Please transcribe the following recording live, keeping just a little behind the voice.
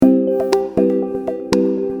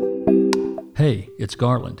Hey, it's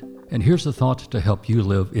Garland, and here's a thought to help you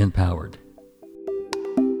live empowered.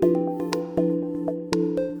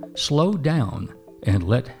 Slow down and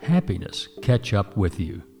let happiness catch up with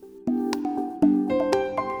you.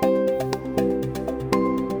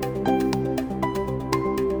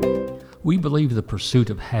 We believe the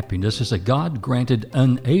pursuit of happiness is a God-granted,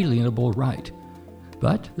 unalienable right.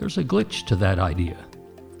 But there's a glitch to that idea.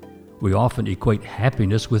 We often equate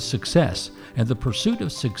happiness with success, and the pursuit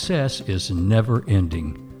of success is never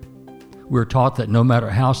ending. We're taught that no matter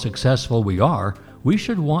how successful we are, we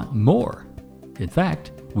should want more. In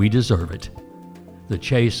fact, we deserve it. The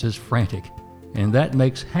chase is frantic, and that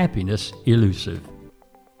makes happiness elusive.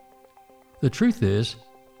 The truth is,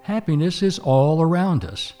 happiness is all around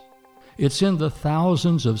us. It's in the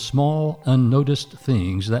thousands of small, unnoticed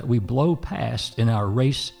things that we blow past in our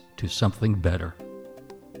race to something better.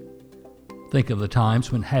 Think of the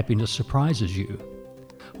times when happiness surprises you,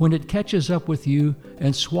 when it catches up with you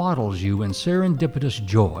and swaddles you in serendipitous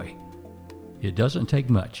joy. It doesn't take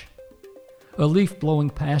much. A leaf blowing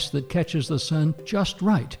past that catches the sun just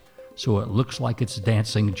right, so it looks like it's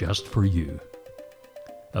dancing just for you.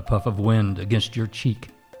 A puff of wind against your cheek,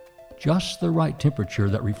 just the right temperature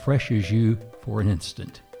that refreshes you for an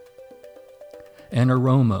instant. An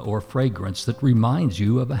aroma or fragrance that reminds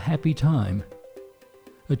you of a happy time.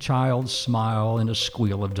 A child's smile and a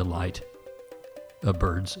squeal of delight. A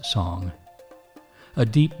bird's song. A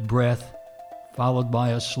deep breath followed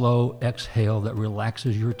by a slow exhale that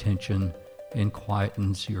relaxes your tension and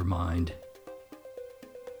quietens your mind.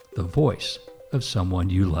 The voice of someone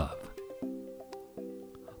you love.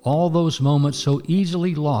 All those moments so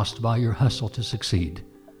easily lost by your hustle to succeed,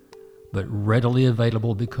 but readily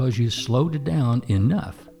available because you slowed down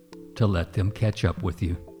enough to let them catch up with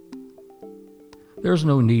you. There's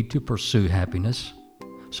no need to pursue happiness,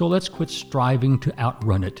 so let's quit striving to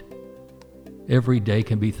outrun it. Every day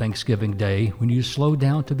can be Thanksgiving Day when you slow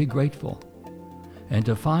down to be grateful and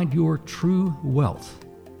to find your true wealth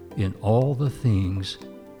in all the things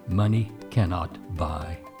money cannot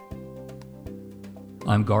buy.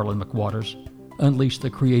 I'm Garland McWaters. Unleash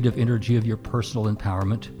the creative energy of your personal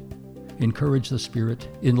empowerment. Encourage the spirit,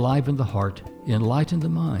 enliven the heart, enlighten the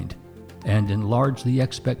mind, and enlarge the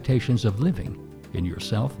expectations of living in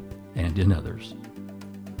yourself and in others.